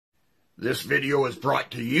This video is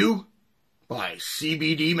brought to you by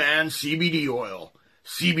CBD Man CBD Oil.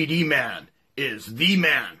 CBD Man is the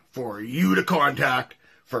man for you to contact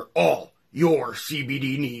for all your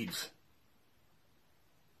CBD needs.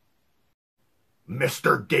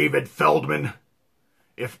 Mr. David Feldman,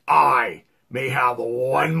 if I may have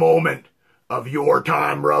one moment of your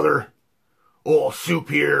time, brother, old Soup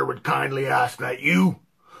here would kindly ask that you,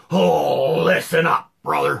 listen up,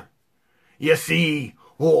 brother. You see,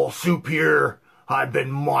 old Soup here, I've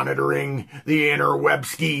been monitoring the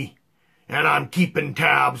interwebski, and I'm keeping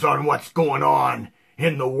tabs on what's going on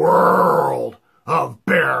in the world of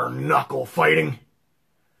bare knuckle fighting.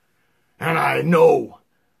 And I know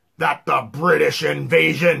that the British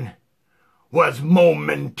invasion was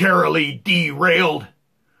momentarily derailed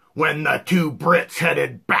when the two Brits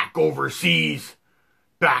headed back overseas,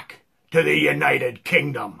 back to the United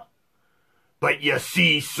Kingdom. But you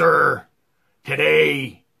see, sir,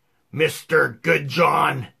 today, Mr.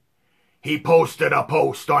 Goodjohn, he posted a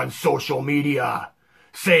post on social media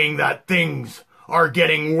saying that things are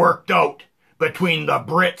getting worked out between the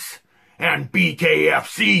Brits and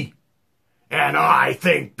BKFC. And I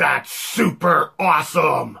think that's super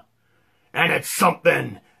awesome. And it's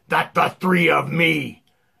something that the three of me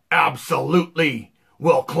absolutely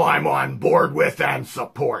will climb on board with and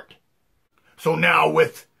support. So now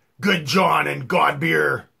with Goodjohn and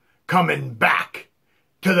Godbeer coming back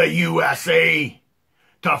to the USA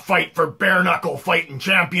to fight for Bare Knuckle Fighting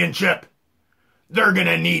Championship, they're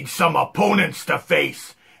gonna need some opponents to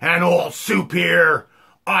face. And old Soup here,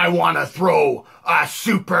 I want to throw a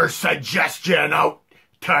super suggestion out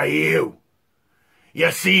to you.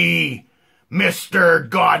 You see, Mr.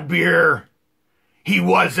 Godbeer, he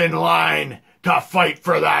was in line to fight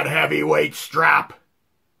for that heavyweight strap.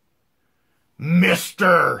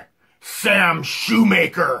 Mr. Sam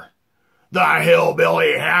Shewmaker, the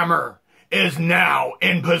hillbilly hammer, is now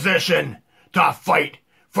in position to fight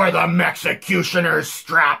for the Mexicutioner's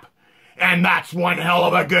strap. And that's one hell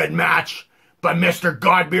of a good match. But Mr.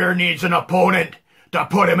 Godbeer needs an opponent to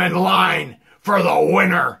put him in line for the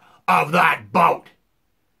winner of that bout.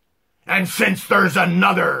 And since there's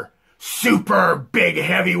another super big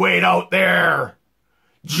heavyweight out there,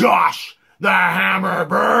 Josh the Hammer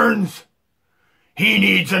Burns, he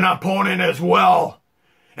needs an opponent as well.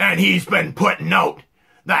 And he's been putting out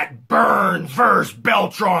that Burns vs.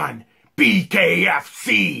 Beltran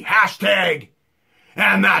BKFC hashtag.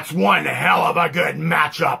 And that's one hell of a good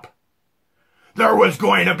matchup. There was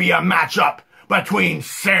going to be a matchup between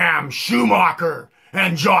Sam Shewmaker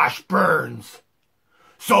and Josh Burns.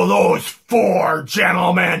 So those four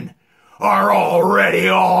gentlemen are already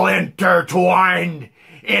all intertwined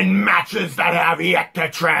in matches that have yet to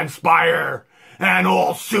transpire. And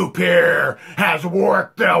old Soup here has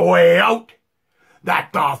worked their way out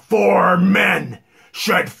that the four men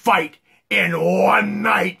should fight in one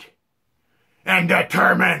night and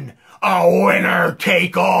determine a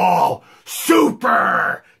winner-take-all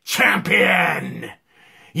super champion.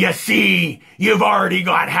 You see, you've already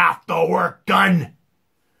got half the work done.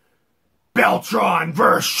 Beltran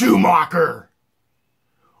vs. Shewmaker.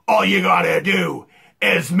 All you gotta do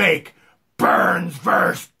is make Burns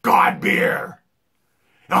vs. Godbeer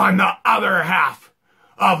on the other half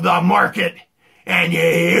of the market, and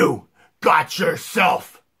you got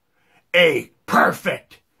yourself a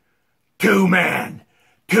perfect two-man,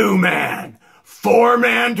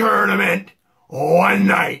 four-man tournament, one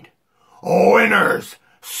night. Winners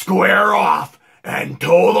square off and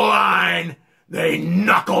toe the line. They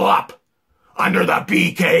knuckle up under the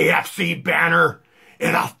BKFC banner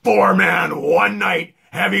in a four-man, one-night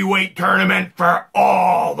heavyweight tournament for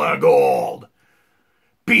all the gold.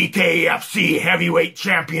 BKFC Heavyweight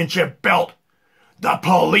Championship belt, the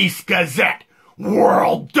Police Gazette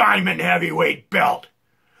World Diamond Heavyweight belt.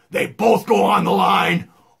 They both go on the line.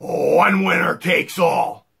 One winner takes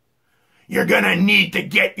all. You're gonna need to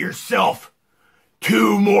get yourself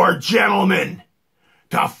two more gentlemen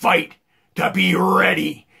to fight, to be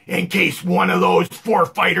ready in case one of those four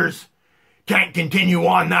fighters can't continue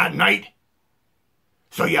on that night.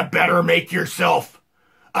 So you better make yourself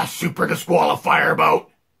a super disqualifier bout.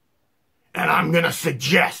 And I'm gonna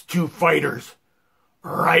suggest two fighters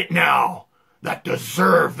right now that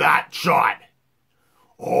deserve that shot.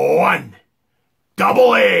 One,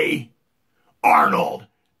 AA, Arnold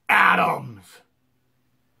Adams.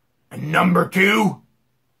 And number two,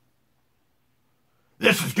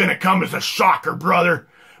 this is gonna come as a shocker, brother,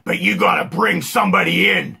 but you gotta bring somebody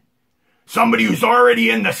in. Somebody who's already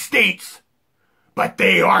in the States, but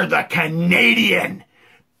they are the Canadian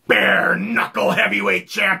bare knuckle heavyweight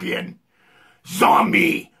champion,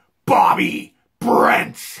 Zombie Bobby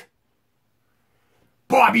Brents.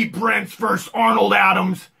 Bobby Brents versus Arnold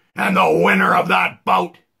Adams, and the winner of that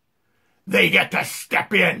bout, they get to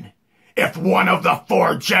step in if one of the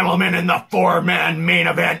 4 gentlemen in the 4-man main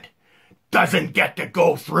event doesn't get to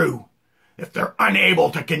go through, if they're unable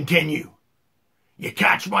to continue. You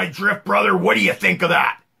catch my drift, brother? What do you think of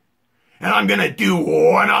that? And I'm gonna do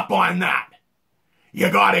one up on that. You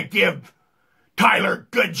gotta give Tyler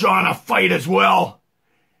Goodjohn a fight as well.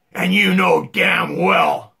 And you know damn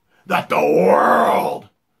well that the world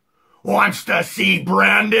wants to see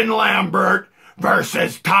Brandon Lambert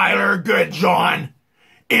versus Tyler Goodjohn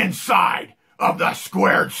inside of the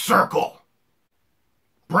squared circle.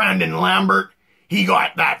 Brandon Lambert, he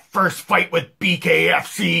got that first fight with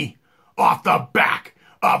BKFC off the back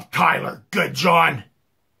of Tyler Goodjohn.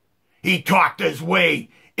 He talked his way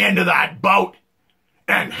into that bout,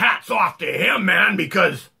 and hats off to him, man,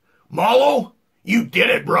 because Malo, you did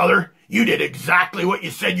it, brother. You did exactly what you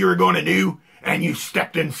said you were going to do, and you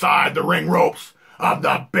stepped inside the ring ropes of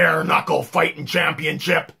the Bare Knuckle Fighting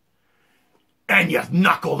Championship, and you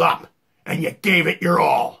knuckled up, and you gave it your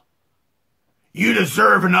all. You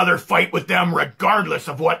deserve another fight with them regardless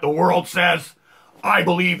of what the world says. I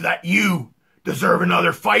believe that you deserve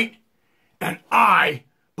another fight, and I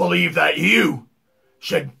believe that you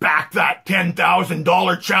should back that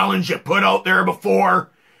 $10,000 challenge you put out there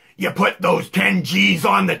before. You put those 10 G's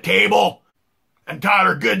on the table. And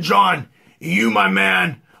Tyler Goodjohn, you, my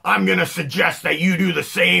man, I'm going to suggest that you do the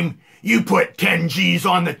same. You put 10 G's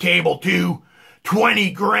on the table too.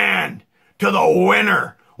 20 grand to the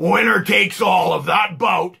winner. Winner takes all of that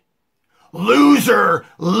bout. Loser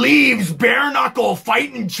leaves Bare Knuckle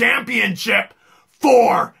Fighting Championship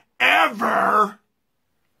forever.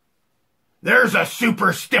 There's a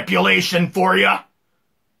super stipulation for you.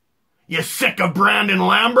 You sick of Brandon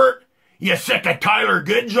Lambert? You sick of Tyler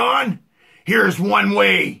Goodjohn? Here's one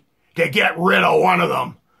way to get rid of one of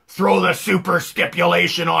them. Throw the super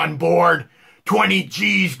stipulation on board. 20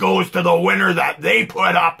 G's goes to the winner that they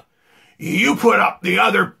put up. You put up the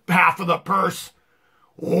other half of the purse.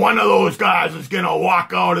 One of those guys is going to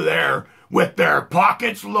walk out of there with their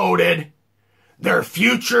pockets loaded, their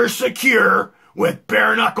future secure with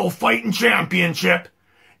Bare Knuckle Fighting Championship,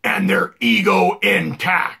 and their ego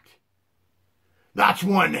intact. That's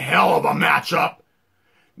one hell of a matchup.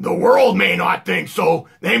 The world may not think so.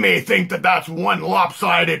 They may think that that's one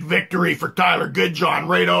lopsided victory for Tyler Goodjohn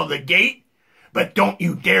right out of the gate. But don't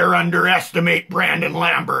you dare underestimate Brandon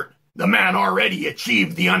Lambert. The man already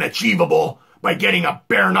achieved the unachievable by getting a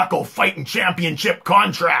Bare Knuckle Fighting Championship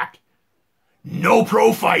contract. No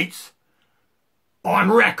pro fights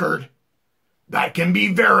on record that can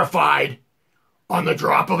be verified on the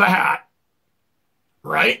drop of a hat.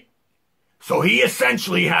 Right? So he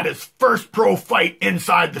essentially had his first pro fight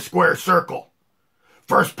inside the square circle.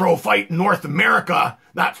 First pro fight in North America,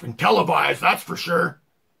 that's been televised, that's for sure.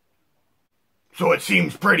 So it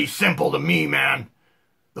seems pretty simple to me, man.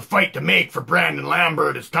 The fight to make for Brandon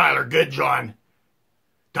Lambert is Tyler Goodjohn.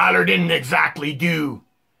 Tyler didn't exactly do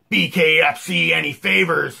BKFC any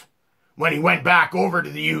favors when he went back over to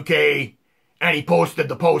the UK and he posted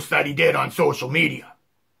the post that he did on social media.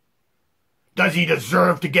 Does he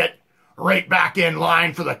deserve to get right back in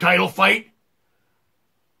line for the title fight?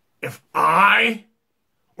 If I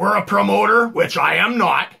were a promoter, which I am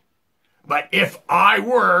not, but if I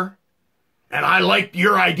were, and I liked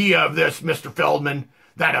your idea of this, Mr. Feldman,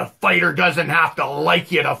 that a fighter doesn't have to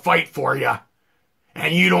like you to fight for you,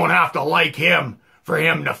 and you don't have to like him for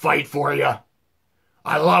him to fight for you.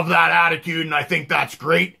 I love that attitude, and I think that's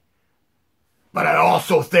great. But I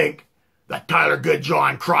also think that Tyler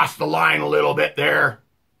Goodjohn crossed the line a little bit there.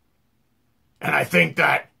 And I think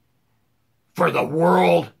that for the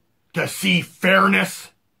world to see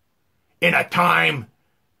fairness in a time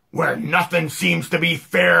where nothing seems to be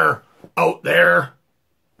fair out there,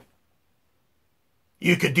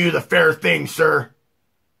 you could do the fair thing, sir.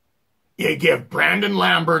 You give Brandon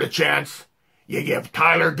Lambert a chance. You give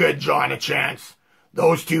Tyler Goodjohn a chance.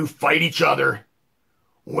 Those two fight each other.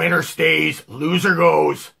 Winner stays, loser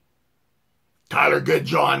goes. Tyler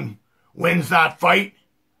Goodjohn wins that fight.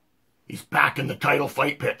 He's back in the title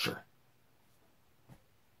fight picture.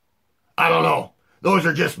 I don't know. Those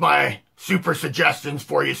are just my super suggestions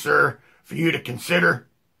for you, sir, for you to consider.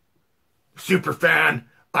 Super fan,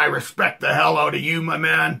 I respect the hell out of you, my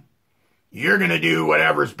man. You're going to do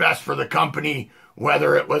whatever's best for the company,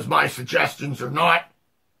 whether it was my suggestions or not.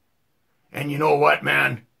 And you know what,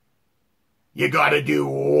 man? You got to do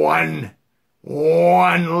one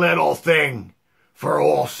little thing for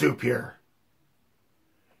old Soup here.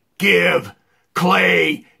 Give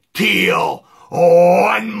Clay Teal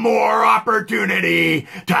one more opportunity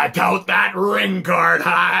to tout that ring card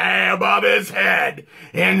high above his head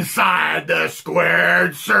inside the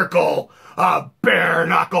squared circle of Bare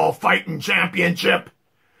Knuckle Fighting Championship,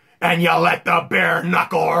 and you let the bare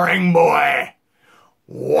knuckle ring boy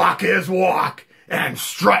walk his walk and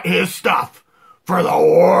strut his stuff for the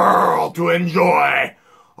world to enjoy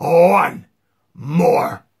one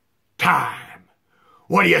more time.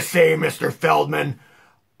 What do you say, Mr. Feldman?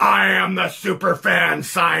 I am the Superfan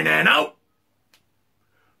signing out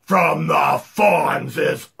from the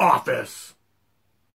Fonz's office.